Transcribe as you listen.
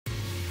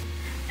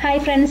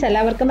Hi friends,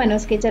 എല്ലാവർക്കും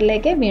മനോസ്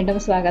കിച്ചണിലേക്ക് വീണ്ടും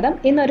സ്വാഗതം.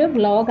 ഇന്നൊരു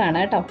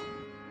വ്ളോഗാണ് കേട്ടോ.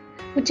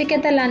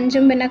 ഉച്ചയ്ക്കത്തെ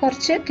ലഞ്ചും പിന്നെ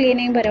കുറച്ച്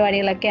ക്ലീനിങ്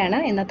പരിപാടികളൊക്കെയാണ്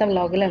ഇന്നത്തെ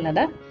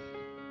വ്ളോഗിലുള്ളത്.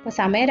 അപ്പോൾ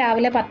സമയം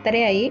രാവിലെ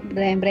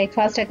 10:30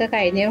 ബ്രേക്ക്ഫാസ്റ്റ് ഒക്കെ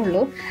കഴിഞ്ഞേ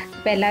ഉള്ളൂ.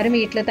 ഇപ്പോൾ എല്ലാവരും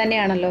വീട്ടിൽ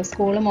തന്നെയാണല്ലോ,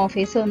 സ്കൂളും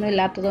ഓഫീസും ഒന്നും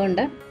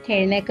ഇല്ലാത്തതുകൊണ്ട്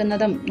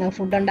എഴുന്നേൽക്കുന്നതും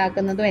ഫുഡ്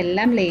ഉണ്ടാക്കുന്നതും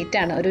എല്ലാം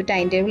ലേറ്റാണ്. ഒരു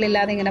ടൈം ടേബിൾ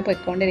ഇല്ലാതെ ഇങ്ങനെ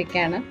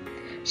പോയിക്കൊണ്ടിരിക്കുകയാണ്.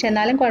 പക്ഷെ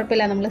എന്നാലും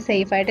കുഴപ്പമില്ല, നമ്മൾ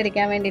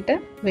സേഫായിട്ടിരിക്കാൻ വേണ്ടിയിട്ട്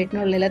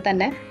വീട്ടിനുള്ളിൽ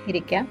തന്നെ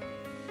ഇരിക്കാം.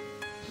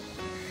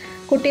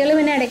 കുട്ടികൾ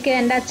പിന്നെ ഇടയ്ക്ക്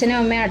എൻ്റെ അച്ഛനും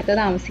അമ്മയും അടുത്ത്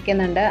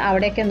താമസിക്കുന്നുണ്ട്,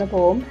 അവിടേക്ക് ഒന്ന്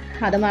പോവും.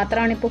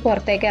 അതുമാത്രമാണ് ഇപ്പോൾ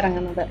പുറത്തേക്ക്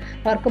ഇറങ്ങുന്നത്.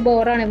 അവർക്ക്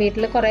ബോറാണ്,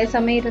 വീട്ടിൽ കുറേ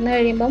സമയം ഇരുന്ന്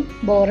കഴിയുമ്പം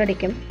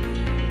ബോറടിക്കും.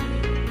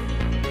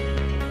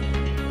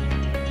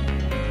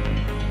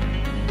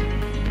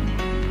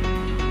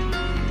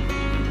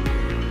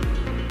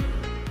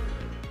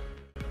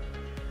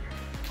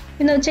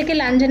 ഇന്ന് ഉച്ചയ്ക്ക്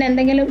ലഞ്ചിന്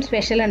എന്തെങ്കിലും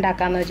സ്പെഷ്യൽ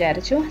ഉണ്ടാക്കാമെന്ന്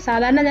വിചാരിച്ചു.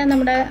 സാധാരണ ഞാൻ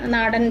നമ്മുടെ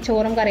നാടൻ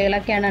ചോറും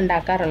കറികളൊക്കെയാണ്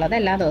ഉണ്ടാക്കാറുള്ളത്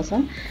എല്ലാ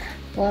ദിവസവും.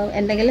 അപ്പോൾ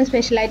എന്തെങ്കിലും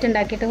സ്പെഷ്യലായിട്ട്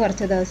ഉണ്ടാക്കിയിട്ട്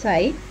കുറച്ച്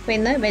ദിവസമായി. അപ്പോൾ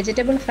ഇന്ന്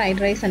വെജിറ്റബിൾ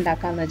ഫ്രൈഡ് റൈസ്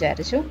ഉണ്ടാക്കാമെന്ന്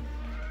വിചാരിച്ചു.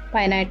 അപ്പോൾ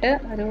അതിനായിട്ട്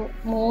ഒരു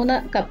 3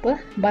 കപ്പ്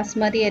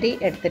ബസ്മതി അരി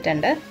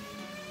എടുത്തിട്ടുണ്ട്.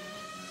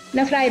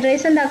 പിന്നെ ഫ്രൈഡ്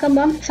റൈസ്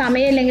ഉണ്ടാക്കുമ്പം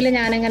സമയമില്ലെങ്കിൽ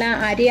ഞാനിങ്ങനെ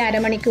അരി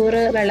അരമണിക്കൂർ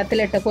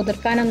വെള്ളത്തിലിട്ട്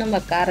കുതിർക്കാനൊന്നും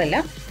വെക്കാറില്ല.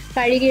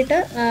 കഴുകിയിട്ട്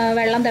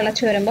വെള്ളം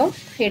തിളച്ച് വരുമ്പം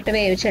ഇട്ട്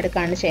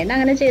വേവിച്ചെടുക്കുകയാണ് ചെയ്യുന്നത്.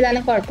 അങ്ങനെ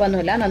ചെയ്താലും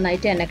കുഴപ്പമൊന്നുമില്ല,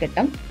 നന്നായിട്ട് തന്നെ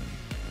കിട്ടും.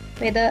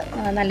 അപ്പോൾ ഇത്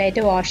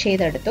നല്ലതായിട്ട് വാഷ്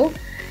ചെയ്തെടുത്തു.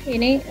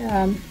 ഇനി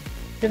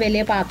ഒരു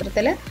വലിയ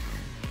പാത്രത്തിൽ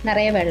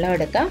നിറയെ വെള്ളം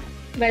എടുക്കാം.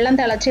 വെള്ളം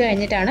തിളച്ച്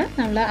കഴിഞ്ഞിട്ടാണ്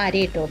നമ്മൾ അരി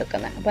ഇട്ട്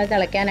കൊടുക്കുന്നത്. അപ്പോൾ അത്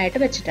തിളയ്ക്കാനായിട്ട്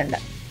വെച്ചിട്ടുണ്ട്.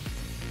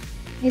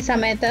 ഈ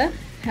സമയത്ത്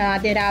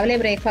ആദ്യം രാവിലെ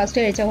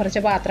ബ്രേക്ക്ഫാസ്റ്റ് കഴിച്ച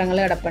കുറച്ച് പാത്രങ്ങൾ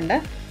കിടപ്പുണ്ട്.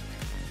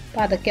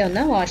 അപ്പോൾ അതൊക്കെ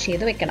ഒന്ന് വാഷ്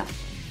ചെയ്ത് വെക്കണം.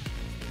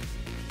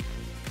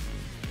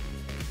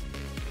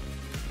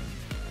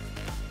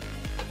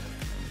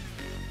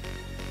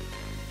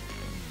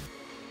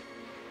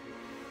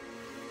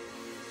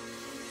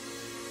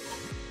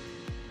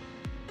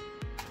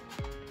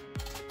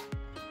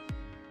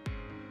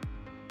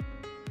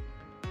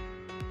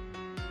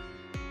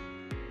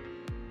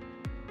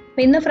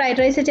 ഇന്ന് ഫ്രൈഡ്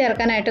റൈസ്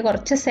ചേർക്കാനായിട്ട്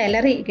കുറച്ച്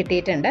സെലറി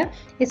കിട്ടിയിട്ടുണ്ട്.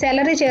 ഈ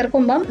സെലറി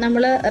ചേർക്കുമ്പം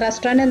നമ്മൾ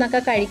റെസ്റ്റോറൻറ്റിൽ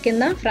നിന്നൊക്കെ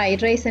കഴിക്കുന്ന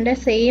ഫ്രൈഡ് റൈസിൻ്റെ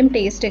സെയിം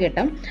ടേസ്റ്റ്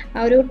കിട്ടും.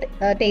 ആ ഒരു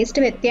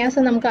ടേസ്റ്റ്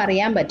വ്യത്യാസം നമുക്ക്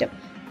അറിയാൻ പറ്റും.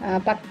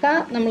 പക്ക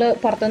നമ്മൾ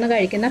പുറത്തുനിന്ന്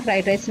കഴിക്കുന്ന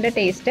ഫ്രൈഡ് റൈസിൻ്റെ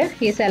ടേസ്റ്റ്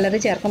ഈ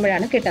സെലറി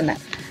ചേർക്കുമ്പോഴാണ്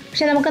കിട്ടുന്നത്.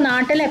 പക്ഷെ നമുക്ക്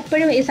നാട്ടിൽ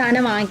എപ്പോഴും ഈ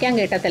സാധനം വാങ്ങിക്കാൻ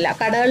കിട്ടത്തില്ല.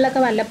 കടകളിലൊക്കെ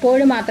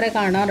വല്ലപ്പോഴും മാത്രമേ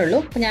കാണാറുള്ളൂ.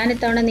 അപ്പോൾ ഞാൻ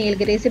ഇത്തവണ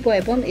നീൽഗിരീസിൽ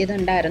പോയപ്പം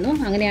ഇതുണ്ടായിരുന്നു,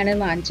 അങ്ങനെയാണ്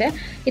വാങ്ങിച്ചത്.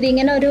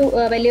 ഇതിങ്ങനെ ഒരു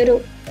വലിയൊരു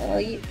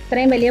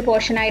ഇത്രയും വലിയ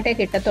പോർഷനായിട്ടേ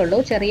കിട്ടത്തുള്ളൂ,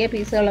 ചെറിയ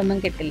പീസുകളൊന്നും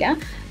കിട്ടില്ല.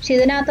 പക്ഷെ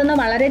ഇതിനകത്തുനിന്ന്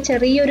വളരെ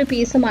ചെറിയൊരു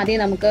പീസ് മതി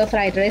നമുക്ക്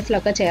ഫ്രൈഡ്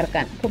റൈസിലൊക്കെ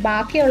ചേർക്കാൻ. അപ്പോൾ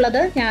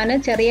ബാക്കിയുള്ളത് ഞാൻ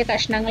ചെറിയ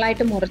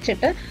കഷ്ണങ്ങളായിട്ട്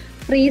മുറിച്ചിട്ട്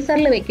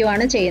ഫ്രീസറിൽ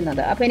വെക്കുകയാണ്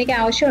ചെയ്യുന്നത്. അപ്പോൾ എനിക്ക്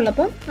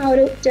ആവശ്യമുള്ളപ്പോൾ ആ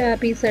ഒരു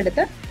പീസ്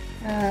എടുത്ത്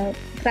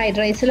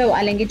ഫ്രൈഡ് റൈസിലോ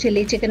അല്ലെങ്കിൽ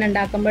ചില്ലി ചിക്കൻ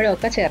ഉണ്ടാക്കുമ്പോഴോ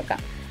ഒക്കെ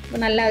ചേർക്കാം.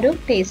 നല്ലൊരു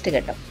ടേസ്റ്റ്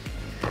കിട്ടും.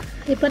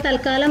 ഇപ്പോൾ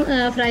തൽക്കാലം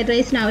ഫ്രൈഡ്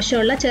റൈസിന്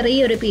ആവശ്യമുള്ള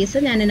ചെറിയൊരു പീസ്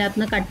ഞാൻ ഇതിനകത്ത്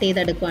നിന്ന് കട്ട്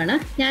ചെയ്തെടുക്കുകയാണ്.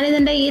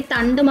 ഞാനിതിൻ്റെ ഈ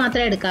തണ്ട്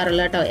മാത്രമേ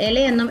എടുക്കാറുള്ളൂ കേട്ടോ,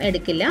 ഇലയൊന്നും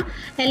എടുക്കില്ല.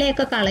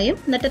 ഇലയൊക്കെ കളയും,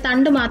 എന്നിട്ട്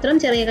തണ്ട് മാത്രം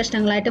ചെറിയ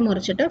കഷ്ണങ്ങളായിട്ട്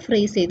മുറിച്ചിട്ട്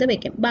ഫ്രീസ് ചെയ്ത്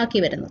വെക്കും. ബാക്കി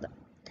വരുന്നത്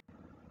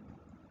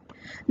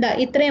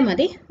ഇത്രയും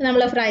മതി.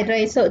 നമ്മൾ ഫ്രൈഡ്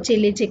റൈസോ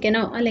ചില്ലി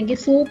ചിക്കനോ അല്ലെങ്കിൽ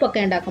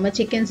സൂപ്പൊക്കെ ഉണ്ടാക്കുമ്പോൾ,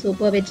 ചിക്കൻ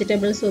സൂപ്പ്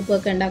വെജിറ്റബിൾ സൂപ്പ്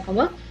ഒക്കെ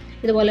ഉണ്ടാക്കുമ്പോൾ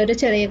ഇതുപോലെ ഒരു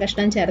ചെറിയ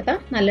കഷ്ണം ചേർത്താൽ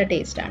നല്ല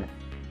ടേസ്റ്റാണ്.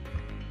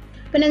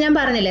 പിന്നെ ഞാൻ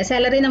പറഞ്ഞില്ലേ,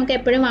 സാലറി നമുക്ക്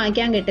എപ്പോഴും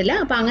വാങ്ങിക്കാൻ കിട്ടില്ല.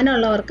 അപ്പോൾ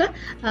അങ്ങനെയുള്ളവർക്ക്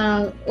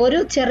ഒരു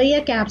ചെറിയ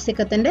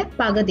ക്യാപ്സിക്കത്തിൻ്റെ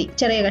പകുതി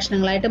ചെറിയ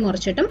കഷ്ണങ്ങളായിട്ട്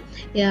മുറിച്ചിട്ടും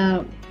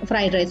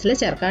ഫ്രൈഡ് റൈസിൽ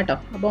ചേർക്കാം കേട്ടോ.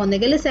 അപ്പോൾ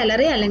ഒന്നുകിൽ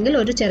സാലറി അല്ലെങ്കിൽ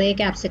ഒരു ചെറിയ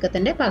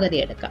ക്യാപ്സിക്കത്തിൻ്റെ പകുതി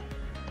എടുക്കാം.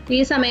 ഈ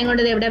സമയം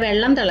കൊണ്ട് ഇവിടെ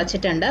വെള്ളം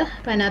തിളച്ചിട്ടുണ്ട്.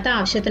 അപ്പോൾ അതിനകത്ത്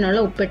ആവശ്യത്തിനുള്ള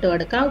ഉപ്പിട്ട്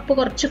കൊടുക്കുക. ഉപ്പ്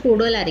കുറച്ച്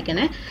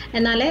കൂടുതലായിരിക്കണേ,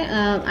 എന്നാലേ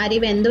അരി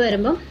വെന്ത്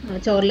വരുമ്പം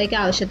ചോറിലേക്ക്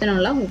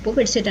ആവശ്യത്തിനുള്ള ഉപ്പ്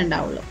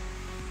പിടിച്ചിട്ടുണ്ടാവുള്ളൂ.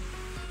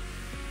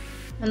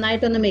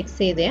 നന്നായിട്ടൊന്ന് മിക്സ്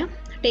ചെയ്ത്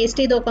ടേസ്റ്റ്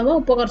ചെയ്ത് നോക്കുമ്പോൾ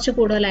ഉപ്പ് കുറച്ച്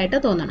കൂടുതലായിട്ട്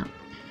തോന്നണം.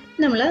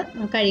 നമ്മൾ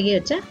കഴുകി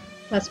വെച്ച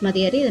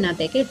ബസ്മതി അരി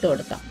ഇതിനകത്തേക്ക് ഇട്ട്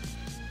കൊടുക്കാം.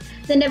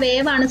 ഇതിൻ്റെ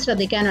വേവാണ്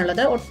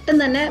ശ്രദ്ധിക്കാനുള്ളത്. ഒട്ടും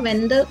തന്നെ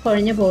വെന്ത്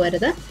കുഴഞ്ഞു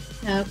പോകരുത്,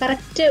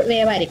 കറക്റ്റ്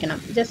വേവായിരിക്കണം.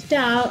 ജസ്റ്റ്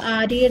ആ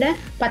അരിയുടെ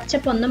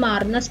പച്ചപ്പൊന്ന്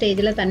മാറുന്ന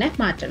സ്റ്റേജിൽ തന്നെ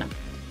മാറ്റണം.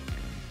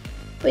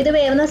 ഇത്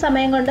വേവുന്ന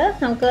സമയം കൊണ്ട്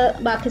നമുക്ക്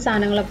ബാക്കി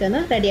സാധനങ്ങളൊക്കെ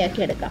ഒന്ന്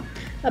റെഡിയാക്കി എടുക്കാം.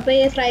 അപ്പോൾ ഈ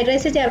ഫ്രൈഡ്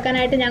റൈസ്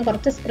ചേർക്കാനായിട്ട് ഞാൻ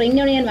കുറച്ച് സ്പ്രിംഗ്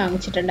ഒണിയൻ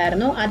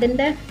വാങ്ങിച്ചിട്ടുണ്ടായിരുന്നു.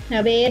 അതിൻ്റെ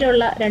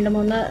വേരുള്ള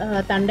 2-3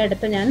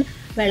 തണ്ടെടുത്ത് ഞാൻ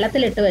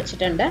വെള്ളത്തിലിട്ട്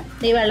വെച്ചിട്ടുണ്ട്.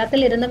 ഈ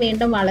വെള്ളത്തിലിരുന്ന്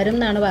വീണ്ടും വളരും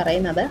എന്നാണ്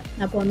പറയുന്നത്.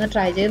 അപ്പോൾ ഒന്ന്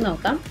ട്രൈ ചെയ്ത്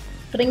നോക്കാം.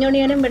 സ്പ്രിംഗ്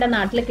ഒണിയനും ഇവിടെ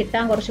നാട്ടിൽ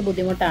കിട്ടാൻ കുറച്ച്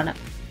ബുദ്ധിമുട്ടാണ്.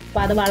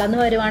 അപ്പോൾ അത് വളർന്നു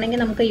വരുവാണെങ്കിൽ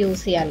നമുക്ക്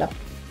യൂസ് ചെയ്യാമല്ലോ.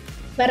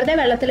 വെറുതെ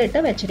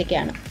വെള്ളത്തിലിട്ട്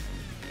വെച്ചിരിക്കുകയാണ്.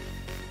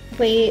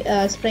 അപ്പോൾ ഈ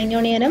സ്പ്രിംഗ്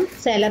ഒണിയനും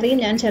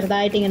സെലറിയും ഞാൻ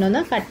ചെറുതായിട്ട് ഇങ്ങനെ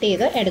ഒന്ന് കട്ട്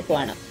ചെയ്ത്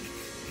എടുക്കുവാണ്.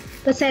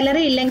 ഇപ്പോൾ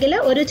സെലറി ഇല്ലെങ്കിൽ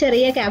ഒരു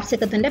ചെറിയ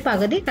ക്യാപ്സിക്കത്തിൻ്റെ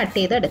പകുതി കട്ട്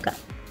ചെയ്ത് എടുക്കാം.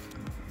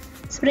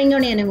 സ്പ്രിംഗ്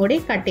ഒണിയനും കൂടി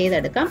കട്ട്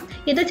ചെയ്തെടുക്കാം.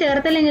 ഇത്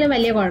ചേർത്തില്ലെങ്കിലും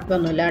വലിയ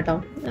കുഴപ്പമൊന്നുമില്ല കേട്ടോ,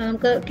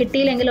 നമുക്ക്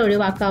കിട്ടിയില്ലെങ്കിൽ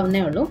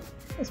ഒഴിവാക്കാവുന്നേ ഉള്ളൂ.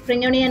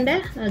 സ്പ്രിംഗ് ഒണിയൻ്റെ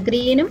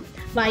ഗ്രീനും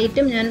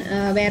വൈറ്റും ഞാൻ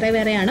വേറെ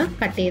വേറെയാണ്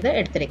കട്ട് ചെയ്ത്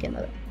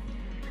എടുത്തിരിക്കുന്നത്.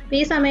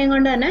 ഈ സമയം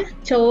കൊണ്ട് തന്നെ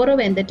ചോറ്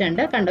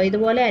വെന്തിട്ടുണ്ട്. കണ്ടോ,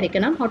 ഇതുപോലെ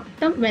ആയിരിക്കണം,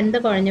 ഒട്ടും വെന്ത്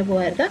കുഴഞ്ഞു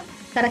പോകരുത്,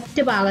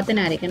 കറക്റ്റ്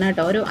പാകത്തിനായിരിക്കണം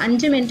കേട്ടോ. ഒരു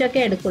 5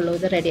 മിനിറ്റൊക്കെ എടുക്കുള്ളൂ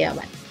ഇത്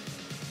റെഡിയാവാൻ.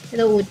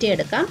 ഇത്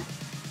ഊറ്റിയെടുക്കാം.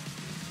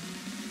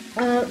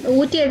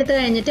 ഊറ്റിയെടുത്ത്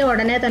കഴിഞ്ഞിട്ട്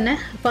ഉടനെ തന്നെ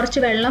കുറച്ച്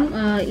വെള്ളം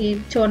ഈ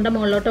ചോറിൻ്റെ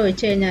മുകളിലോട്ട്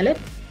ഒഴിച്ചു കഴിഞ്ഞാൽ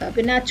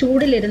പിന്നെ ആ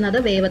ചൂടിലിരുന്നത്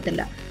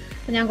വേവത്തില്ല.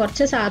 ഞാൻ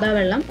കുറച്ച് സാധാ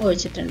വെള്ളം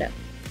ഒഴിച്ചിട്ടുണ്ട്.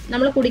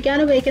 നമ്മൾ കുടിക്കാൻ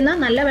ഉപയോഗിക്കുന്ന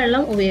നല്ല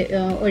വെള്ളം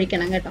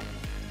ഒഴിക്കണം കേട്ടോ.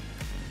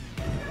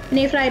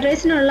 ഇനി ഫ്രൈഡ്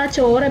റൈസിനുള്ള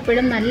ചോറ്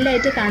എപ്പോഴും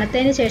നല്ലതായിട്ട്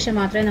തണുത്തതിന് ശേഷം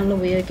മാത്രമേ നമ്മൾ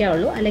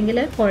ഉപയോഗിക്കാവുള്ളൂ, അല്ലെങ്കിൽ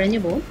കുഴഞ്ഞു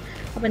പോകും.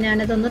 അപ്പോൾ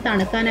ഞാനിതൊന്ന്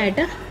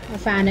തണുക്കാനായിട്ട്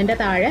ഫാനിൻ്റെ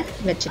താഴെ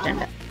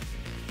വെച്ചിട്ടുണ്ട്.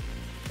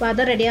 അപ്പോൾ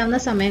അത് റെഡിയാവുന്ന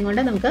സമയം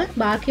കൊണ്ട് നമുക്ക്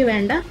ബാക്കി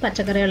വേണ്ട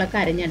പച്ചക്കറികളൊക്കെ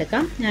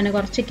അരിഞ്ഞെടുക്കാം. ഞാൻ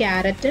കുറച്ച്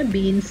ക്യാരറ്റ്,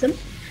 ബീൻസും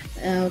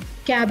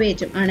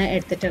ക്യാബേജും ആണ്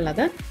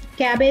എടുത്തിട്ടുള്ളത്.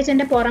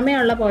 ക്യാബേജിൻ്റെ പുറമേ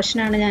ഉള്ള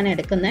പോർഷനാണ് ഞാൻ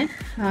എടുക്കുന്നത്.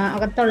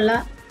 അകത്തുള്ള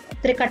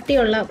ഇത്തിരി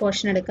കട്ടിയുള്ള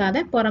പോർഷൻ എടുക്കാതെ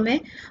പുറമേ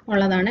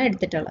ഉള്ളതാണ്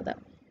എടുത്തിട്ടുള്ളത്.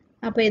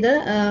 അപ്പോൾ ഇത്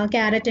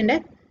ക്യാരറ്റിൻ്റെ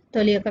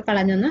തൊലിയൊക്കെ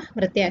കളഞ്ഞൊന്ന്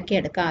വൃത്തിയാക്കി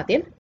എടുക്കാം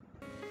ആദ്യം.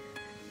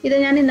 ഇത്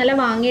ഞാൻ ഇന്നലെ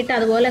വാങ്ങിയിട്ട്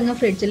അതുപോലെ അങ്ങ്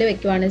ഫ്രിഡ്ജിൽ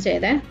വെക്കുവാണ്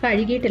ചെയ്തത്,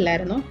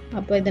 കഴുകിയിട്ടില്ലായിരുന്നു.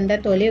 അപ്പോൾ ഇതിൻ്റെ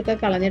തൊലിയൊക്കെ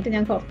കളഞ്ഞിട്ട്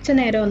ഞാൻ കുറച്ച്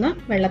നേരം ഒന്ന്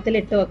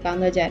വെള്ളത്തിലിട്ട്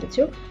വെക്കാമെന്ന്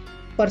വിചാരിച്ചു.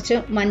 കുറച്ച്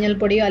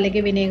മഞ്ഞൾപ്പൊടിയോ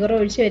അല്ലെങ്കിൽ വിനീഗറോ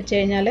ഒഴിച്ച് വെച്ച്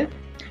കഴിഞ്ഞാൽ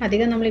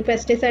അധികം നമ്മൾ ഈ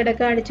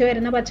പെസ്റ്റിസൈഡൊക്കെ അടിച്ചു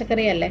വരുന്ന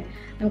പച്ചക്കറിയല്ലേ,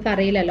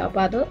 നമുക്കറിയില്ലല്ലോ.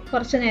 അപ്പോൾ അത്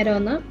കുറച്ച് നേരം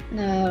ഒന്ന്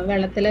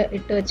വെള്ളത്തിൽ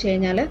ഇട്ട് വെച്ച്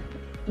കഴിഞ്ഞാൽ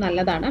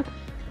നല്ലതാണ്.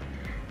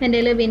 എൻ്റെ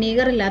കയ്യിൽ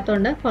വിനീഗർ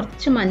ഇല്ലാത്തതുകൊണ്ട്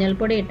കുറച്ച്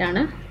മഞ്ഞൾപ്പൊടി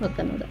ഇട്ടാണ്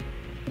വെക്കുന്നത്.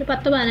 ഒരു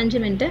 10-15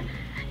 മിനിറ്റ്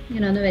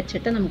ഇങ്ങനെ ഒന്ന്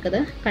വെച്ചിട്ട് നമുക്കിത്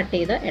കട്ട്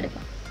ചെയ്ത്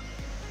എടുക്കാം.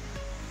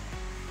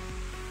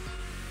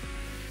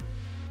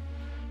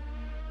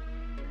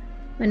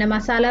 പിന്നെ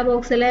മസാല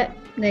ബോക്സിലെ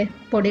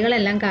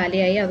പൊടികളെല്ലാം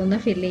കാലിയായി, അതൊന്ന്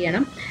ഫില്ല്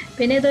ചെയ്യണം.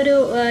 പിന്നെ ഇതൊരു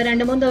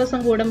 2-3 ദിവസം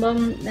കൂടുമ്പം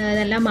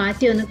ഇതെല്ലാം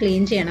മാറ്റി ഒന്ന്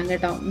ക്ലീൻ ചെയ്യണം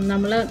കേട്ടോ.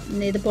 നമ്മൾ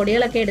ഇത്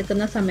പൊടികളൊക്കെ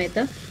എടുക്കുന്ന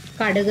സമയത്ത്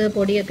കടുക്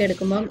പൊടിയൊക്കെ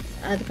എടുക്കുമ്പം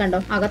അത് കണ്ടോ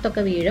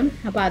അകത്തൊക്കെ വീഴും.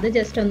 അപ്പോൾ അത്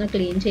ജസ്റ്റ് ഒന്ന്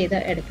ക്ലീൻ ചെയ്ത്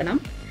എടുക്കണം.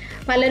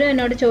 പലരും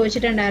എന്നോട്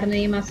ചോദിച്ചിട്ടുണ്ടായിരുന്നു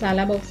ഈ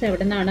മസാല ബോക്സ്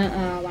എവിടെ നിന്നാണ്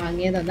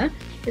വാങ്ങിയതെന്ന്.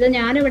 ഇത്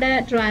ഞാനിവിടെ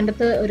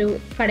ട്രിവാൻഡ്രത്ത് ഒരു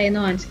കടയിൽ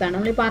നിന്ന് വാങ്ങിച്ചതാണ്.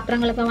 നമ്മൾ ഈ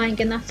പാത്രങ്ങളൊക്കെ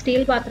വാങ്ങിക്കുന്ന,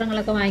 സ്റ്റീൽ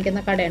പാത്രങ്ങളൊക്കെ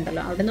വാങ്ങിക്കുന്ന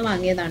കടയുണ്ടല്ലോ, അവിടെ നിന്ന്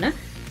വാങ്ങിയതാണ്.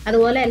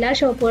 അതുപോലെ എല്ലാ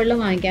ഷോപ്പുകളിലും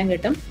വാങ്ങിക്കാൻ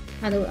കിട്ടും.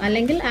 അത്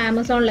അല്ലെങ്കിൽ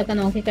ആമസോണിലൊക്കെ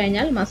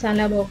നോക്കിക്കഴിഞ്ഞാൽ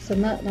മസാല ബോക്സ്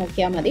എന്ന്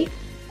നോക്കിയാൽ മതി.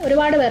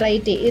 ഒരുപാട്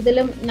വെറൈറ്റി,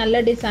 ഇതിലും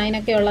നല്ല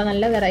ഡിസൈനൊക്കെ ഉള്ള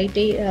നല്ല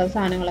വെറൈറ്റി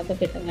സാധനങ്ങളൊക്കെ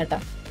കിട്ടും കേട്ടോ.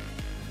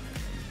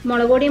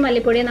 മുളക് പൊടിയും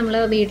മല്ലിപ്പൊടിയും നമ്മൾ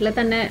വീട്ടിൽ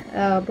തന്നെ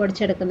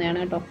പൊടിച്ചെടുക്കുന്നതാണ്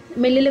കേട്ടോ.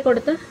 മില്ലിൽ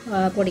കൊടുത്ത്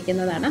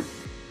പൊടിക്കുന്നതാണ്.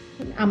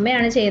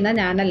 അമ്മയാണ് ചെയ്യുന്നത്,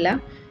 ഞാനല്ല.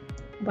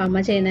 അപ്പം അമ്മ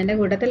ചെയ്യുന്നതിൻ്റെ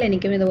കൂട്ടത്തിൽ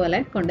എനിക്കും ഇതുപോലെ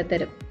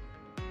കൊണ്ടുതരും.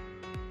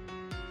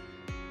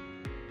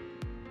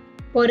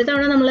 ഒരു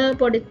തവണ നമ്മൾ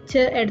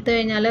പൊടിച്ച് എടുത്തു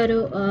കഴിഞ്ഞാൽ ഒരു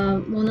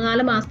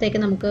 3-4 മാസത്തേക്ക്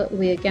നമുക്ക്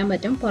ഉപയോഗിക്കാൻ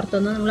പറ്റും.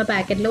 പുറത്തുനിന്ന് നമ്മൾ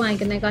പാക്കറ്റിൽ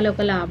വാങ്ങിക്കുന്നേക്കാളും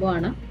ഒക്കെ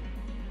ലാഭമാണ്.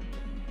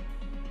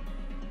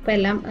 അപ്പോൾ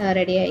എല്ലാം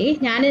റെഡിയായി.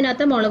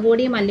 ഞാനിതിനകത്ത് മുളക്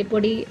പൊടി,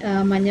 മല്ലിപ്പൊടി,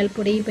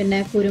 മഞ്ഞൾപ്പൊടി,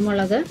 പിന്നെ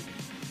കുരുമുളക്,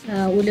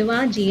 ഉലുവ,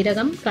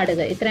 ജീരകം,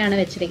 കടുക് ഇത്രയാണ്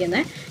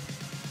വെച്ചിരിക്കുന്നത്.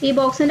 ഈ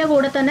ബോക്സിൻ്റെ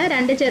കൂടെ തന്നെ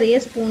 2 ചെറിയ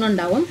സ്പൂൺ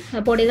ഉണ്ടാവും,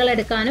 പൊടികൾ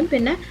എടുക്കാനും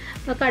പിന്നെ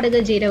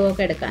കടുക്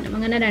ജീരകമൊക്കെ എടുക്കാനും.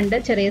 അങ്ങനെ 2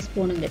 ചെറിയ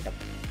സ്പൂണും കിട്ടും.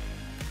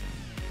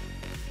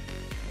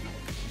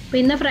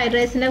 പിന്നെ ഫ്രൈഡ്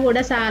റൈസിൻ്റെ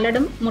കൂടെ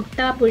സാലഡും മുട്ട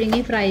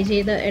പുഴുങ്ങി ഫ്രൈ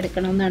ചെയ്ത്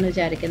എടുക്കണമെന്നാണ്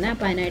വിചാരിക്കുന്നത്.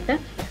 അപ്പോൾ അതിനായിട്ട്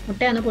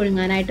മുട്ടയൊന്ന്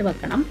പുഴുങ്ങാനായിട്ട്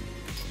വെക്കണം.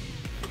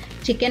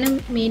 ചിക്കനും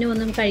മീനും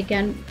ഒന്നും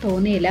കഴിക്കാൻ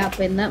തോന്നിയില്ല,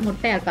 അപ്പോൾ ഇന്ന്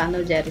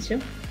മുട്ടയാക്കാമെന്ന് വിചാരിച്ചു.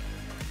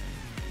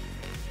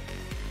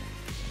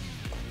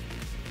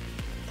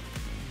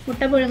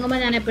 മുട്ട പുഴുങ്ങുമ്പോൾ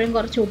ഞാൻ എപ്പോഴും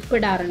കുറച്ച്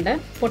ഉപ്പിടാറുണ്ട്,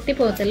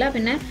 പൊട്ടിപ്പോകത്തില്ല.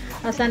 പിന്നെ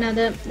അവസാനം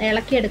അത്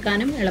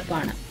ഇളക്കിയെടുക്കാനും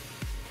എളുപ്പമാണ്.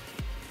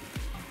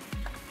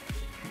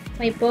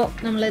 ഇപ്പോൾ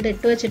നമ്മളിത്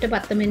ഇട്ട് വെച്ചിട്ട്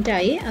 10 മിനിറ്റ്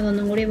ആയി.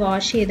 അതൊന്നും കൂടി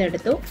വാഷ്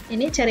ചെയ്തെടുത്തു.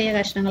 ഇനി ചെറിയ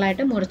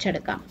കഷ്ണങ്ങളായിട്ട്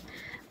മുറിച്ചെടുക്കാം.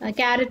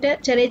 ക്യാരറ്റ്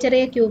ചെറിയ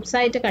ചെറിയ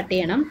ക്യൂബ്സായിട്ട് കട്ട്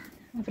ചെയ്യണം.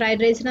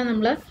 ഫ്രൈഡ് റൈസിന്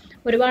നമ്മൾ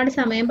ഒരുപാട്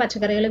സമയം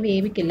പച്ചക്കറികൾ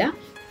വേവിക്കില്ല,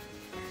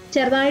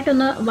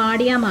 ചെറുതായിട്ടൊന്ന്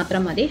വാടിയാൽ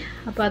മാത്രം മതി.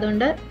 അപ്പോൾ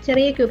അതുകൊണ്ട്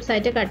ചെറിയ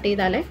ക്യൂബ്സായിട്ട് കട്ട്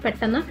ചെയ്താലേ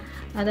പെട്ടെന്ന്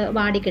അത്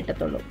വാടി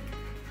കിട്ടത്തുള്ളൂ.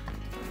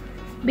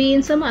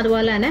 ബീൻസും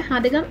അതുപോലെ തന്നെ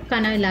അധികം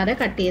കനമില്ലാതെ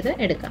കട്ട് ചെയ്ത്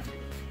എടുക്കാം.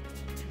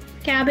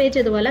 ക്യാബേജ്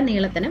ഇതുപോലെ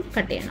നീളത്തിനും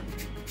കട്ട് ചെയ്യണം.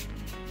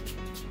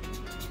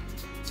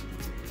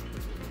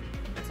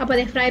 അപ്പോൾ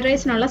ഫ്രൈഡ്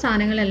റൈസിനുള്ള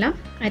സാധനങ്ങളെല്ലാം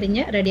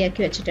അരിഞ്ഞ്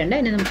റെഡിയാക്കി വെച്ചിട്ടുണ്ട്.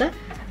 ഇനി നമുക്ക്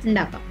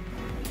ഉണ്ടാക്കാം.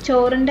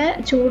 ചോറിൻ്റെ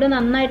ചൂട്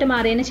നന്നായിട്ട്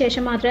മാറിയതിന്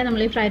ശേഷം മാത്രമേ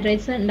നമ്മൾ ഈ ഫ്രൈഡ്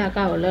റൈസ്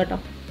ഉണ്ടാക്കാവുള്ളൂ കേട്ടോ.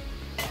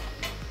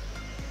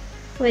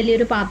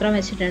 വലിയൊരു പാത്രം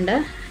വെച്ചിട്ടുണ്ട്.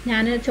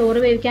 ഞാൻ ചോറ്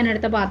വേവിക്കാൻ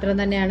എടുത്ത പാത്രം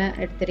തന്നെയാണ്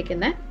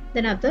എടുത്തിരിക്കുന്നത്.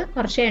 ഇതിനകത്ത്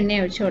കുറച്ച്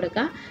എണ്ണ ഒഴിച്ചു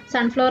കൊടുക്കുക.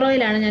 സൺഫ്ലവർ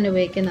ഓയിലാണ് ഞാൻ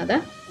ഉപയോഗിക്കുന്നത്.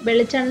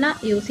 വെളിച്ചെണ്ണ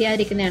യൂസ്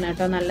ചെയ്യാതിരിക്കുന്നതാണ്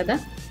കേട്ടോ നല്ലത്.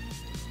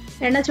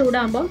 എണ്ണ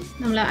ചൂടാകുമ്പോൾ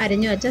നമ്മൾ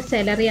അരിഞ്ഞു വെച്ച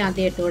സെലറി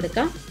ആദ്യം ഇട്ട്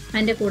കൊടുക്കുക.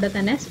 അതിൻ്റെ കൂടെ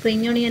തന്നെ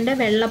സ്പ്രിംഗ് ഒണിയൻ്റെ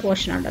വെള്ള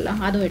പോർഷൻ ഉണ്ടല്ലോ,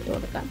 അതും ഇട്ട്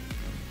കൊടുക്കാം.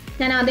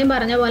 ഞാൻ ആദ്യം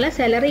പറഞ്ഞ പോലെ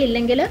സെലറി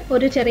ഇല്ലെങ്കിൽ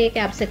ഒരു ചെറിയ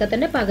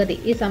ക്യാപ്സിക്കത്തിൻ്റെ പകുതി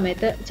ഈ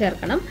സമയത്ത്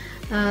ചേർക്കണം.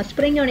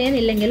 സ്പ്രിംഗ് ഒണിയൻ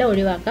ഇല്ലെങ്കിൽ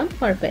ഒഴിവാക്കാം,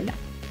 കുഴപ്പമില്ല.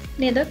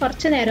 ഇനി ഇത്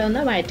കുറച്ച് നേരം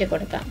ഒന്ന് വഴറ്റി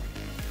കൊടുക്കാം.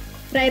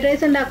 ഫ്രൈഡ്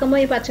റൈസ് ഉണ്ടാക്കുമ്പോൾ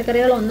ഈ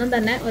പച്ചക്കറികളൊന്നും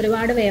തന്നെ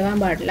ഒരുപാട് വേവാൻ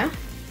പാടില്ല,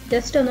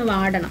 ജസ്റ്റ് ഒന്ന്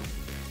വാടണം,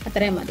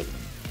 അത്രയും മതി.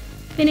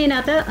 പിന്നെ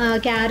ഇതിനകത്ത്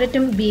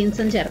ക്യാരറ്റും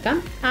ബീൻസും ചേർക്കാം.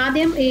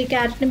 ആദ്യം ഈ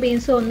ക്യാരറ്റും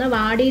ബീൻസും ഒന്ന്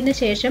വാടിയതിന്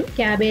ശേഷം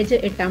ക്യാബേജ്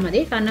ഇട്ടാൽ മതി,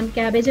 കാരണം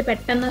ക്യാബേജ്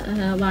പെട്ടെന്ന്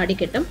വാടി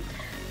കിട്ടും.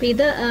 അപ്പോൾ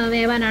ഇത്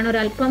വേവാനാണ്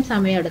ഒരല്പം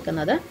സമയം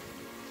എടുക്കുന്നത്.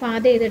 അപ്പോൾ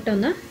ആദ്യം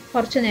ഇതിട്ടൊന്ന്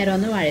കുറച്ച് നേരം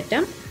ഒന്ന്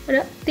വഴറ്റാം. ഒരു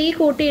തീ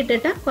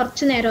കൂട്ടിയിട്ടിട്ട്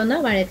കുറച്ച് നേരം ഒന്ന്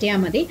വഴറ്റിയാൽ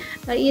മതി.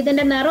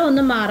 ഇതിൻ്റെ നിറം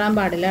ഒന്നും മാറാൻ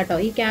പാടില്ല കേട്ടോ.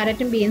 ഈ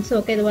ക്യാരറ്റും ബീൻസും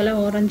ഒക്കെ ഇതുപോലെ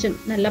ഓറഞ്ചും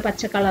നല്ല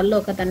പച്ച കളറിലും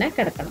ഒക്കെ തന്നെ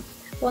കിടക്കണം.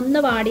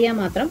 ഒന്ന് വാടിയാൽ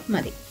മാത്രം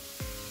മതി.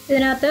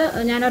 ഇതിനകത്ത്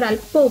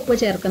ഞാനൊരല്പം ഉപ്പ്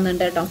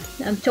ചേർക്കുന്നുണ്ട് കേട്ടോ.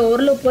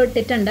 ചോറിൽ ഉപ്പ്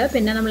ഇട്ടിട്ടുണ്ട്,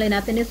 പിന്നെ നമ്മൾ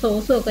ഇതിനകത്തിന്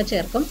സോസും ഒക്കെ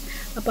ചേർക്കും.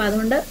 അപ്പോൾ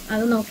അതുകൊണ്ട്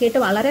അത് നോക്കിയിട്ട്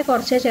വളരെ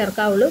കുറച്ചേ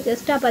ചേർക്കാവുള്ളൂ.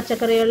 ജസ്റ്റ് ആ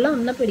പച്ചക്കറികളിൽ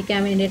ഒന്ന്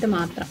പിടിക്കാൻ വേണ്ടിയിട്ട്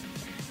മാത്രം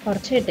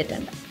കുറച്ചേ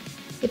ഇട്ടിട്ടുണ്ട്.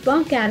 ഇപ്പോൾ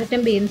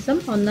ക്യാരറ്റും ബീൻസും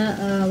ഒന്ന്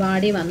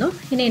വാടി വന്നു.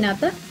 ഇനി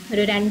ഇതിനകത്ത്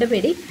ഒരു 2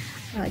 പിടി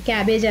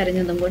ക്യാബേജ്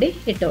അരിഞ്ഞതും കൂടി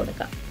ഇട്ട്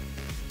കൊടുക്കാം.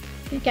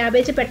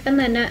 ക്യാബേജ്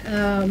പെട്ടെന്ന് തന്നെ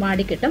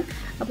വാടിക്കിട്ടും.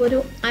 അപ്പോൾ ഒരു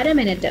 1/2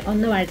 മിനിറ്റ്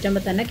ഒന്ന്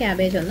വഴറ്റുമ്പോൾ തന്നെ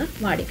ക്യാബേജ് ഒന്ന്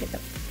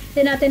വാടിക്കിട്ടും.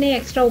 ഇതിനകത്ത് ഇനി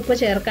എക്സ്ട്രാ ഉപ്പ്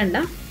ചേർക്കണ്ട,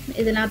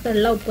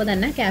 ഇതിനകത്തുള്ള ഉപ്പ്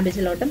തന്നെ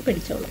ക്യാബേജിലോട്ടും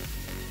പിടിച്ചോളും.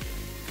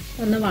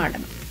 ഒന്ന്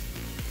വാടണം.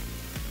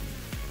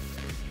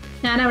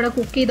 ഞാനവിടെ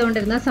കുക്ക്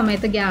ചെയ്തുകൊണ്ടിരുന്ന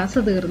സമയത്ത് ഗ്യാസ്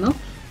തീർന്നു.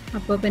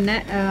 അപ്പോൾ പിന്നെ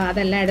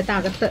അതെല്ലാം എടുത്ത്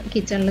അകത്ത്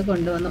കിച്ചണിൽ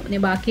കൊണ്ടുവന്നു. ഇനി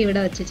ബാക്കി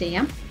ഇവിടെ വെച്ച്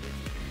ചെയ്യാം.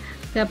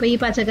 അപ്പോൾ ഈ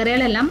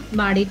പച്ചക്കറികളെല്ലാം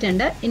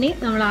വാടിയിട്ടുണ്ട്. ഇനി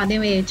നമ്മൾ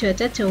ആദ്യം വേവിച്ച്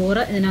വെച്ച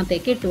ചോറ്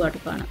ഇതിനകത്തേക്ക് ഇട്ട്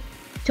കൊടുക്കുകയാണ്.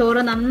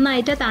 ചോറ്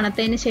നന്നായിട്ട്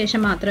തണുത്തതിന്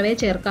ശേഷം മാത്രമേ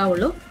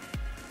ചേർക്കാവുള്ളൂ.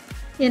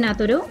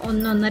 ഇതിനകത്തൊരു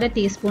 1-1.5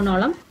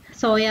 ടീസ്പൂണോളം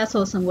സോയാ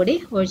സോസും കൂടി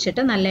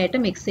ഒഴിച്ചിട്ട് നല്ലതായിട്ട്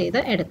മിക്സ് ചെയ്ത്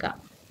എടുക്കാം.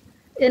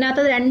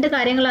 ഇതിനകത്ത് 2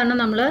 കാര്യങ്ങളാണ്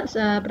നമ്മൾ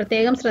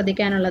പ്രത്യേകം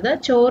ശ്രദ്ധിക്കാനുള്ളത്.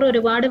 ചോറ്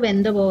ഒരുപാട്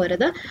വെന്ത്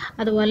പോകരുത്,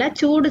 അതുപോലെ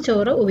ചൂട്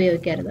ചോറ്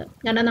ഉപയോഗിക്കരുത്.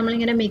 കാരണം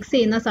നമ്മളിങ്ങനെ മിക്സ്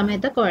ചെയ്യുന്ന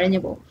സമയത്ത് കുഴഞ്ഞു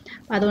പോകും.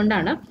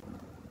 അതുകൊണ്ടാണ്.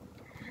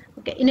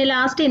 ഓക്കെ, ഇനി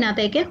ലാസ്റ്റ്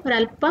ഇതിനകത്തേക്ക്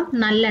ഒരല്പം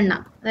നല്ലെണ്ണ,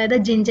 അതായത്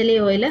ജിഞ്ചലി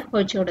ഓയിൽ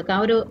ഒഴിച്ചു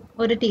കൊടുക്കുക.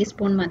 ഒരു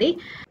ടീസ്പൂൺ മതി.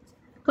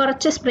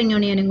 കുറച്ച് സ്പ്രിംഗ്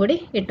ഓണിയനും കൂടി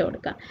ഇട്ട്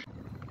കൊടുക്കുക.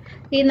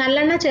 ഈ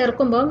നല്ലെണ്ണ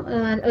ചേർക്കുമ്പം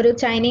ഒരു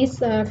ചൈനീസ്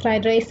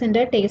ഫ്രൈഡ്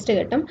റൈസിൻ്റെ ടേസ്റ്റ്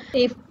കിട്ടും.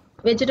 ഈ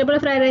വെജിറ്റബിൾ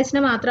ഫ്രൈഡ്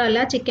റൈസിന് മാത്രമല്ല,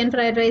 ചിക്കൻ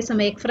ഫ്രൈഡ്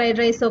റൈസും എഗ് ഫ്രൈഡ്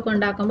റൈസും ഒക്കെ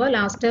ഉണ്ടാക്കുമ്പോൾ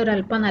ലാസ്റ്റ്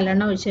ഒരല്പം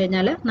നല്ലെണ്ണ ഒഴിച്ചു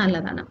കഴിഞ്ഞാൽ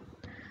നല്ലതാണ്.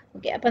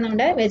 ഓക്കെ, അപ്പോൾ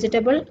നമ്മുടെ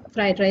വെജിറ്റബിൾ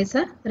ഫ്രൈഡ്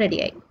റൈസ്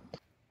റെഡിയായി.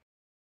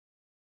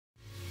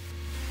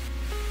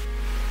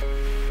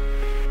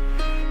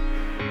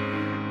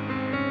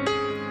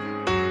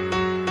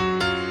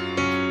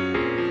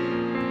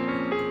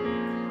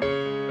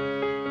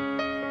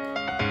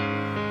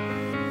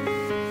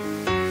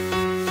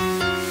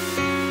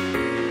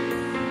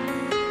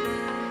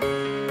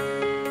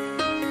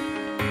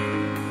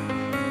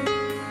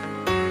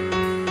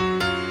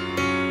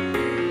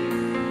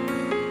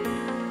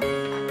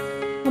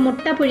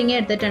 മുട്ട പുഴുങ്ങി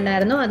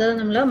എടുത്തിട്ടുണ്ടായിരുന്നു. അത്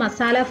നമ്മൾ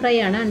മസാല ഫ്രൈ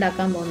ആണ്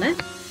ഉണ്ടാക്കാൻ പോകുന്നത്.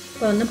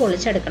 അപ്പോൾ ഒന്ന്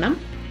പൊളിച്ചെടുക്കണം.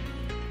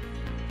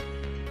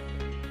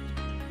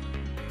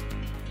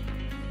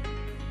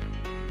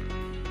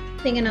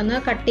 ഇങ്ങനെ ഒന്ന്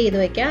കട്ട് ചെയ്ത്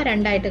വെക്കാം.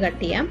 2ആയിട്ട്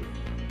കട്ട് ചെയ്യാം.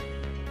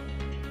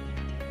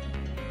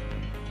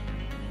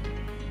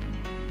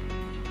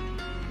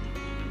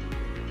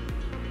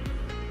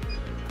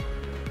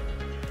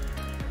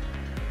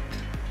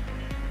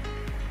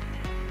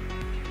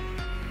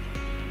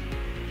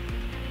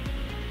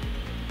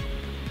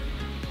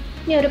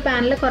 ഇനി ഒരു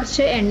പാനിൽ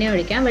കുറച്ച് എണ്ണ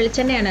ഒഴിക്കാം.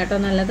 വെളിച്ചെണ്ണയാണ് കേട്ടോ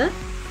നല്ലത്.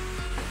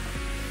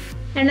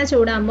 എണ്ണ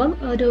ചൂടാകുമ്പം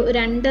ഒരു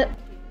 2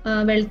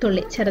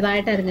 വെളുത്തുള്ളി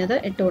ചെറുതായിട്ട് അരിഞ്ഞത്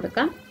ഇട്ട്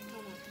കൊടുക്കാം.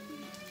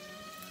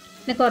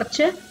 പിന്നെ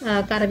കുറച്ച്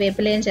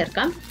കറിവേപ്പിലയും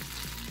ചേർക്കാം.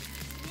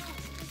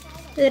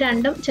 ഇത്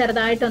രണ്ടും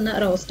ചെറുതായിട്ടൊന്ന്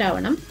റോസ്റ്റ്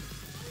ആവണം.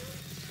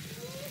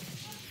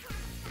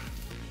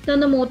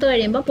 ഇതൊന്ന് മൂത്ത്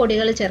കഴിയുമ്പോൾ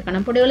പൊടികൾ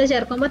ചേർക്കണം. പൊടികൾ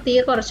ചേർക്കുമ്പോൾ തീ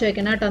കുറച്ച്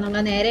വെക്കണം കേട്ടോ.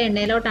 നമ്മൾ നേരെ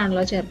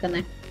എണ്ണയിലോട്ടാണല്ലോ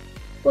ചേർക്കുന്നത്.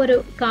 ഒരു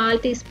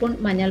 1/4 ടീസ്പൂൺ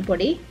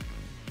മഞ്ഞൾപ്പൊടി,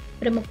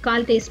 ഒരു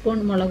 3/4 ടീസ്പൂൺ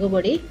മുളക്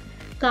പൊടി,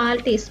 1/4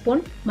 ടീസ്പൂൺ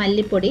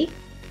മല്ലിപ്പൊടി,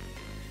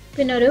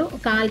 പിന്നെ ഒരു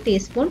 1/4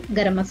 ടീസ്പൂൺ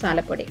ഗരം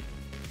മസാലപ്പൊടി.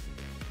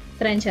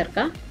 ഇത്രയും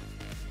ചേർക്കാം.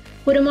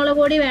 കുരുമുളക്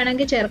പൊടി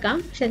വേണമെങ്കിൽ ചേർക്കാം,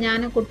 പക്ഷെ ഞാൻ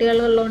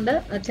കുട്ടികളുള്ളതുകൊണ്ട്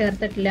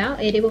ചേർത്തിട്ടില്ല.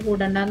 എരിവ്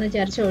കൂടണ്ടെന്ന്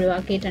വിചാരിച്ച്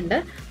ഒഴിവാക്കിയിട്ടുണ്ട്.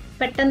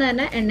 പെട്ടെന്ന്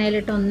തന്നെ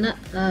എണ്ണയിലിട്ട് ഒന്ന്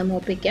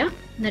മൂപ്പിക്കുക.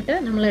 എന്നിട്ട്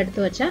നമ്മൾ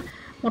എടുത്തു വെച്ച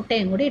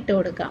മുട്ടയും കൂടി ഇട്ട്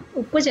കൊടുക്കാം.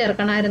 ഉപ്പ്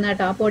ചേർക്കണമായിരുന്നു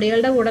കേട്ടോ. ആ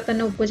പൊടികളുടെ കൂടെ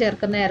തന്നെ ഉപ്പ്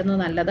ചേർക്കുന്നതായിരുന്നു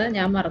നല്ലത്.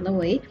 ഞാൻ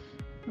മറന്നുപോയി.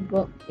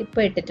 അപ്പോൾ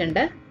ഇപ്പോൾ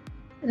ഇട്ടിട്ടുണ്ട്.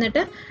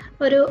 എന്നിട്ട്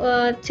ഒരു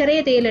ചെറിയ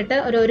തീയിലിട്ട്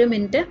ഒരു 1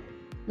 മിനിറ്റ്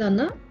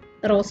ഇതൊന്ന്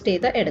റോസ്റ്റ്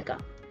ചെയ്ത് എടുക്കാം.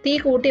 തീ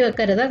കൂട്ടി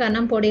വെക്കരുത്,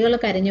 കാരണം പൊടികൾ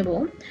കരിഞ്ഞു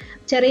പോകും.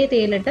 ചെറിയ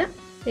തീയിലിട്ട്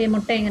ഈ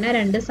മുട്ട ഇങ്ങനെ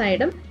 2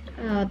 സൈഡും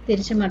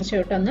തിരിച്ച്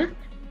മറിച്ചിട്ടൊന്ന്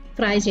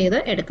ഫ്രൈ ചെയ്ത്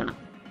എടുക്കണം.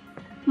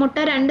 മുട്ട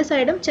 2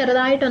 സൈഡും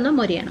ചെറുതായിട്ടൊന്ന്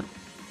മൊരിയണം.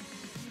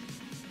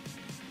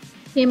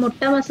 ഈ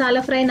മുട്ട മസാല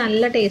ഫ്രൈ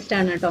നല്ല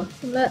ടേസ്റ്റാണ് കേട്ടോ.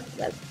 നമ്മൾ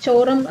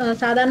ചോറും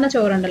സാധാരണ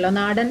ചോറുണ്ടല്ലോ,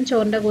 നാടൻ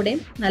ചോറിൻ്റെ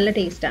കൂടെയും നല്ല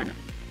ടേസ്റ്റാണ്.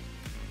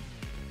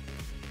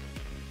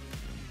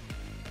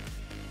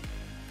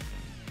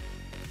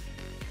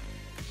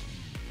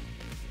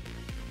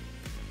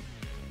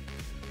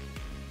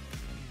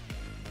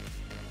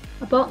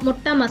 അപ്പോൾ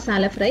മുട്ട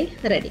മസാല ഫ്രൈ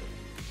റെഡി.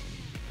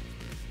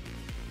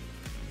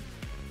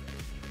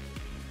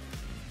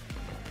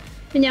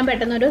 ഞാൻ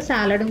പെട്ടെന്നൊരു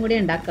സാലഡും കൂടി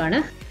ഉണ്ടാക്കുകയാണ്.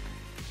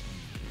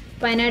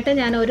 അപ്പോൾ അതിനായിട്ട്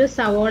ഞാൻ ഒരു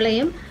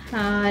സവോളയും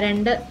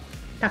 2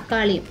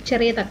 തക്കാളിയും,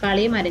 ചെറിയ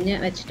തക്കാളിയും അരിഞ്ഞ്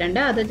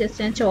വെച്ചിട്ടുണ്ട്. അത്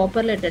ജസ്റ്റ് ഞാൻ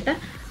ചോപ്പറിലിട്ടിട്ട്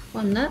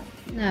ഒന്ന്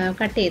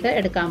കട്ട് ചെയ്ത്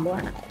എടുക്കാൻ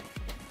പോവാണ്.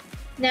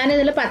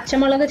 ഞാനിതിൽ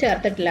പച്ചമുളക്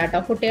ചേർത്തിട്ടില്ല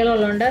കേട്ടോ.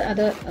 കുട്ടികളുള്ളതുകൊണ്ട്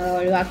അത്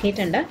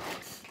ഒഴിവാക്കിയിട്ടുണ്ട്.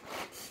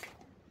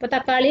 അപ്പോൾ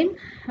തക്കാളിയും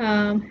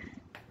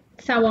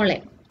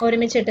സവോളയും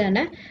ഒരുമിച്ചിട്ട്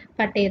തന്നെ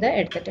കട്ട് ചെയ്ത്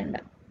എടുത്തിട്ടുണ്ട്.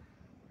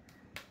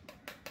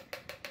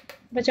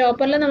 അപ്പോൾ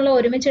ചോപ്പറിൽ നമ്മൾ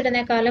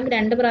ഒരുമിച്ചിടുന്നേക്കാളും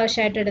 2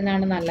 പ്രാവശ്യമായിട്ട്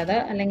ഇടുന്നതാണ് നല്ലത്.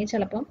 അല്ലെങ്കിൽ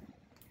ചിലപ്പം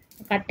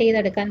കട്ട്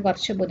ചെയ്തെടുക്കാൻ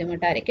കുറച്ച്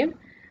ബുദ്ധിമുട്ടായിരിക്കും.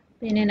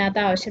 പിന്നെ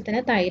ഇതിനകത്ത് ആവശ്യത്തിന്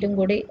തൈരും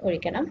കൂടി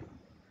ഒഴിക്കണം.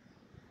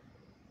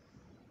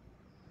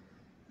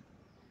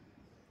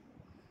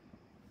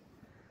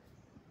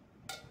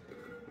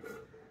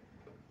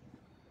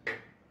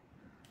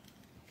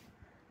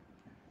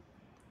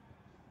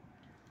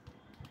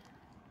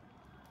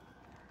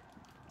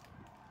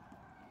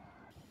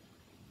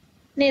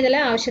 ഇനി ഇതിൽ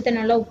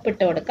ആവശ്യത്തിനുള്ള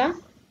ഉപ്പിട്ട് കൊടുക്കാം.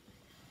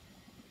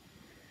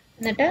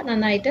 എന്നിട്ട്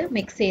നന്നായിട്ട്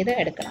മിക്സ് ചെയ്ത്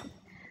എടുക്കണം.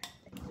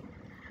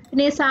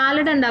 പിന്നെ ഈ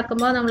സാലഡ്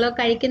ഉണ്ടാക്കുമ്പോൾ നമ്മൾ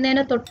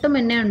കഴിക്കുന്നതിന് തൊട്ട്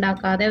മുന്നേ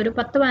ഉണ്ടാക്കാതെ ഒരു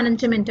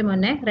 10-15 മിനിറ്റ്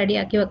മുന്നേ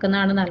റെഡിയാക്കി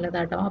വെക്കുന്നതാണ് നല്ലത്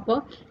കേട്ടോ. അപ്പോൾ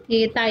ഈ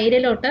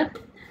തൈരിലോട്ട്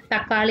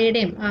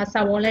തക്കാളിയുടെയും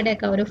സവോളയുടെയും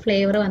ഒക്കെ ഒരു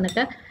ഫ്ലേവർ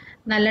വന്നിട്ട്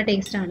നല്ല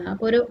ടേസ്റ്റാണ്.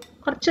 അപ്പോൾ ഒരു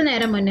കുറച്ച്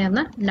നേരം മുന്നേ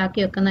ഒന്ന്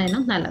ഉണ്ടാക്കി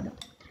വെക്കുന്നതിനും നല്ലത്.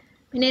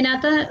 പിന്നെ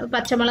ഇതിനകത്ത്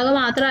പച്ചമുളക്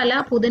മാത്രമല്ല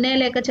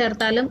പുതിനയിലൊക്കെ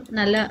ചേർത്താലും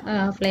നല്ല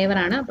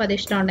ഫ്ലേവറാണ്. അപ്പോൾ അത്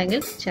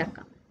ഇഷ്ടമുണ്ടെങ്കിൽ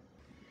ചേർക്കാം.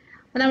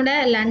 അപ്പോൾ നമ്മുടെ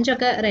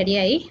ലഞ്ചൊക്കെ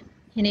റെഡിയായി.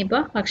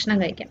 ഇനിയിപ്പോൾ ഭക്ഷണം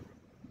കഴിക്കാം.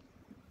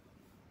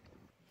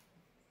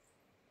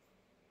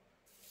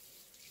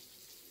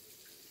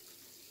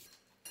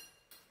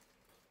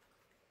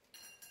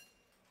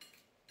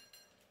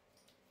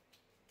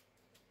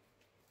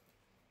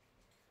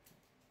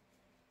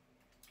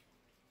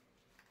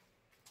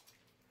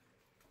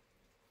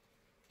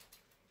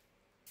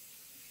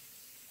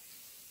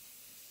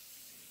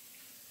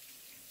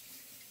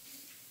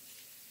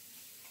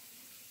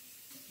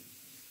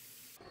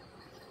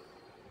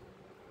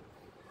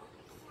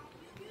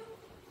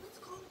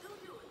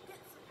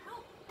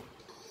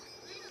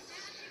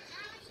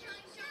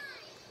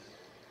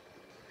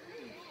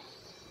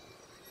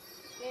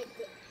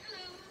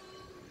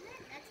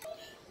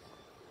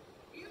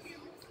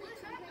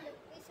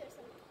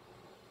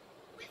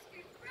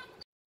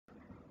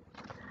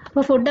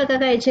 അപ്പോൾ ഫുഡൊക്കെ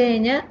കഴിച്ച്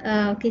കഴിഞ്ഞ്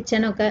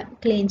കിച്ചണൊക്കെ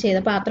ക്ലീൻ ചെയ്ത്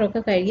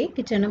പാത്രമൊക്കെ കഴുകി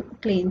കിച്ചണും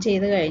ക്ലീൻ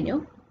ചെയ്ത് കഴിഞ്ഞു.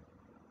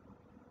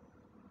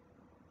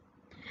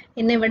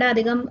 ഇന്നിവിടെ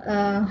അധികം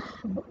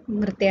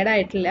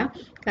വൃത്തികേടായിട്ടില്ല,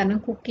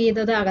 കാരണം കുക്ക്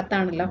ചെയ്തത്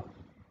അകത്താണല്ലോ.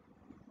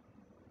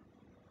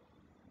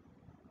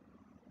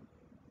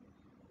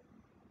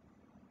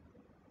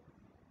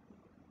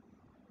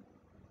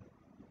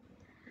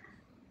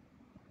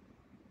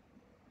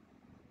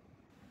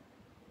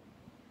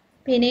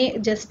 പിന്നെ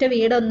ജസ്റ്റ്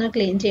വീടൊന്ന്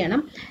ക്ലീൻ ചെയ്യണം.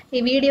 ഈ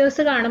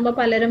വീഡിയോസ് കാണുമ്പോൾ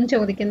പലരും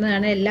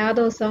ചോദിക്കുന്നതാണ് എല്ലാ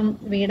ദിവസവും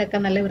വീടൊക്കെ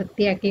നല്ല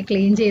വൃത്തിയാക്കി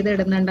ക്ലീൻ ചെയ്ത്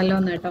ഇടുന്നുണ്ടല്ലോ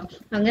എന്ന് കേട്ടോ.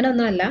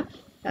 അങ്ങനെയൊന്നുമല്ല,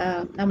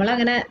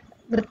 നമ്മളങ്ങനെ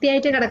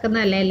വൃത്തിയായിട്ട്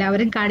കിടക്കുന്നതല്ലേ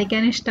എല്ലാവരും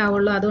കാണിക്കാൻ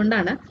ഇഷ്ടമാവുള്ളൂ,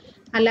 അതുകൊണ്ടാണ്.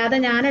 അല്ലാതെ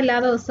ഞാൻ എല്ലാ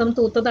ദിവസവും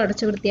തൂത്ത്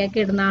തുടച്ച് വൃത്തിയാക്കി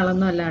ഇടുന്ന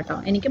ആളൊന്നും അല്ല കേട്ടോ.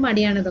 എനിക്ക്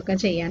മടിയാണ് ഇതൊക്കെ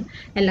ചെയ്യാൻ,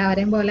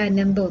 എല്ലാവരെയും പോലെ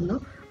എന്നെന്ന് തോന്നുന്നു.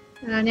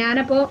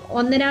 ഞാനപ്പോൾ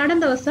ഒന്നിനാടൻ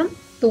ദിവസം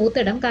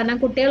തൂത്തിടും, കാരണം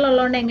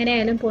കുട്ടികളുള്ളതുകൊണ്ട്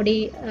എങ്ങനെയായാലും പൊടി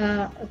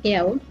ഒക്കെ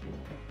ആവും.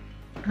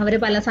 അവർ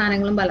പല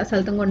സാധനങ്ങളും പല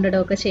സ്ഥലത്തും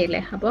കൊണ്ടിടുകയൊക്കെ ചെയ്യില്ലേ.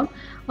 അപ്പം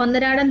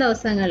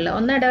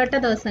ഒന്നിടവട്ട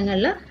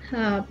ദിവസങ്ങളിൽ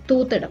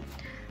തൂത്തിടും.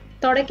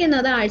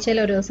 തുടയ്ക്കുന്നത്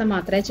ആഴ്ചയിൽ ഒരു ദിവസം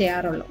മാത്രമേ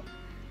ചെയ്യാറുള്ളൂ.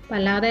 അപ്പം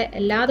അല്ലാതെ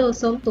എല്ലാ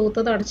ദിവസവും തൂത്ത്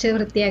തുടച്ച്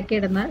വൃത്തിയാക്കി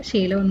ഇടുന്ന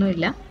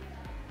ശീലമൊന്നുമില്ല.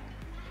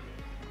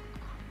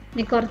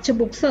 ഇനി കുറച്ച്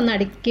ബുക്സ് ഒന്ന്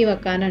അടുക്കി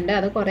വെക്കാനുണ്ട്.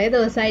 അത് കുറേ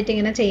ദിവസമായിട്ട്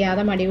ഇങ്ങനെ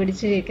ചെയ്യാതെ മടി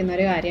പിടിച്ചിരിക്കുന്ന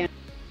ഒരു കാര്യമാണ്.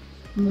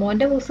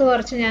 മോൻ്റെ ബുക്സ്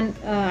കുറച്ച് ഞാൻ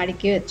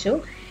അടുക്കി വെച്ചു.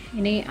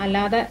 ഇനി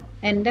അല്ലാതെ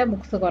എൻ്റെ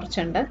ബുക്സ്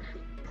കുറച്ചുണ്ട്.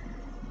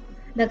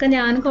 ഇതൊക്കെ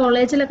ഞാൻ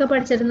കോളേജിലൊക്കെ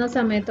പഠിച്ചിരുന്ന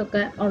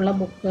സമയത്തൊക്കെ ഉള്ള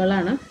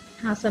ബുക്കുകളാണ്.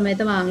 ആ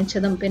സമയത്ത്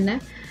വാങ്ങിച്ചതും പിന്നെ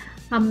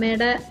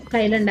അമ്മയുടെ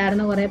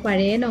കയ്യിലുണ്ടായിരുന്ന കുറേ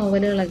പഴയ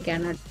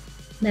നോവലുകളൊക്കെയാണ്.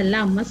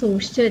 ഇതെല്ലാം അമ്മ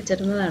സൂക്ഷിച്ചു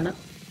വെച്ചിരുന്നതാണ്.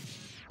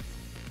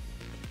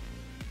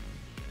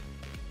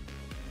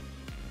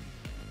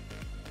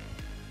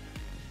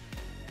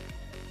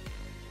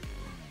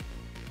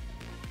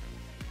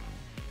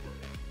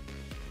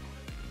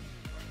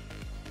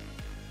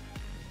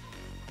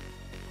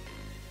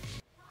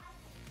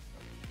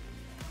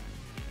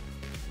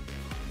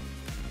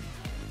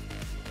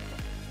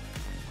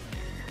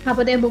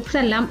 അപ്പോൾ ബുക്സ്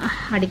എല്ലാം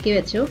അടുക്കി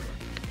വെച്ചു.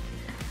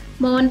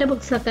 മോൻ്റെ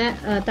ബുക്സൊക്കെ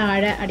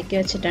താഴെ അടുക്കി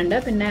വെച്ചിട്ടുണ്ട്.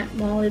 പിന്നെ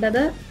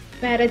മോളുടേത്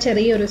വേറെ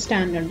ചെറിയൊരു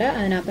സ്റ്റാൻഡുണ്ട്,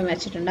 അതിനകത്ത്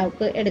വെച്ചിട്ടുണ്ട്.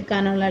 അവൾക്ക്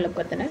എടുക്കാനുള്ള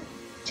എളുപ്പത്തിന്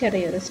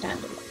ചെറിയൊരു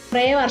സ്റ്റാൻഡുണ്ട്.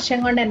 കുറേ വർഷം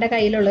കൊണ്ട് എൻ്റെ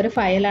കയ്യിലുള്ളൊരു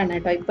ഫയലാണ്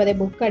കേട്ടോ. ഇപ്പോൾ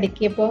ബുക്ക്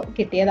അടുക്കിയപ്പോൾ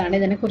കിട്ടിയതാണ്.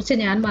 ഇതിനെക്കുറിച്ച്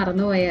ഞാൻ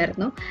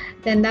മറന്നുപോയായിരുന്നു.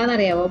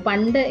 ഇതെന്താണെന്നറിയാമോ,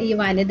 പണ്ട് ഈ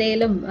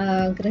വനിതയിലും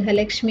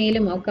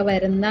ഗൃഹലക്ഷ്മിയിലും ഒക്കെ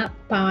വരുന്ന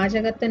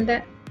പാചകത്തിൻ്റെ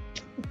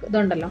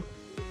ഇതുണ്ടല്ലോ,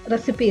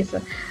 റെസിപ്പീസ്,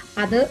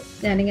 അത്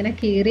ഞാനിങ്ങനെ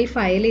കീറി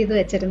ഫയൽ ചെയ്ത്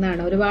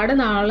വെച്ചിരുന്നതാണ്.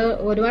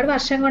 ഒരുപാട്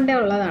വർഷം കൊണ്ടേ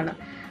ഉള്ളതാണ്.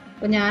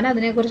 അപ്പോൾ ഞാൻ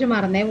അതിനെക്കുറിച്ച്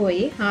മറന്നേ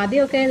പോയി.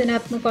 ആദ്യമൊക്കെ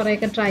ഇതിനകത്ത്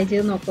കുറേയൊക്കെ ട്രൈ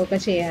ചെയ്ത് നോക്കുകയൊക്കെ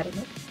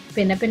ചെയ്യാമായിരുന്നു.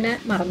 പിന്നെ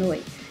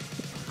മറന്നുപോയി.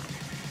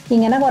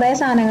 ഇങ്ങനെ കുറേ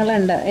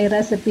സാധനങ്ങളുണ്ട് ഈ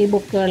റെസിപ്പി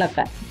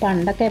ബുക്കുകളൊക്കെ.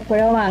 പണ്ടൊക്കെ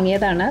എപ്പോഴോ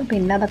വാങ്ങിയതാണ്,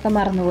 പിന്നെ അതൊക്കെ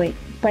മറന്നുപോയി.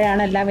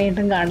 ഇപ്പോഴാണ് എല്ലാം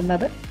വീണ്ടും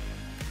കാണുന്നത്.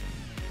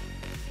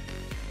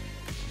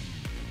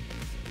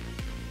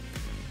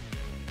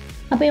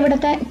 അപ്പോൾ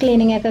ഇവിടുത്തെ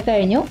ക്ലീനിങ് ഒക്കെ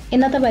കഴിഞ്ഞു.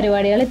 ഇന്നത്തെ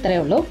പരിപാടികൾ ഇത്രയേ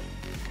ഉള്ളൂ.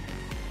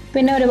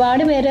 പിന്നെ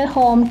ഒരുപാട് പേര്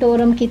ഹോം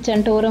ടൂറും കിച്ചൺ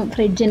ടൂറും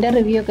ഫ്രിഡ്ജിൻ്റെ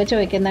റിവ്യൂ ഒക്കെ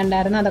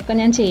ചോദിക്കുന്നുണ്ടായിരുന്നു. അതൊക്കെ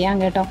ഞാൻ ചെയ്യാം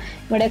കേട്ടോ.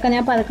 ഇവിടെയൊക്കെ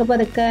ഞാൻ പതുക്കെ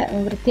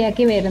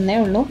വൃത്തിയാക്കി വരുന്നേ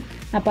ഉള്ളൂ.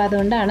 അപ്പോൾ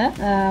അതുകൊണ്ടാണ്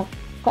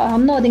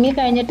ഒന്ന് ഒതുങ്ങി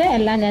കഴിഞ്ഞിട്ട്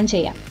എല്ലാം ഞാൻ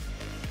ചെയ്യാം.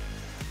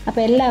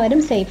 അപ്പോൾ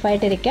എല്ലാവരും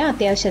സേഫായിട്ടിരിക്കുക.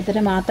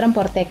 അത്യാവശ്യത്തിന് മാത്രം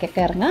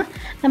പുറത്തേക്കൊക്കെ ഇറങ്ങുക.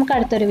 നമുക്ക്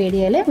അടുത്തൊരു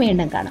വീഡിയോയിൽ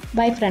വീണ്ടും കാണാം.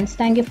 Bye friends.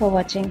 Thank you for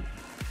watching.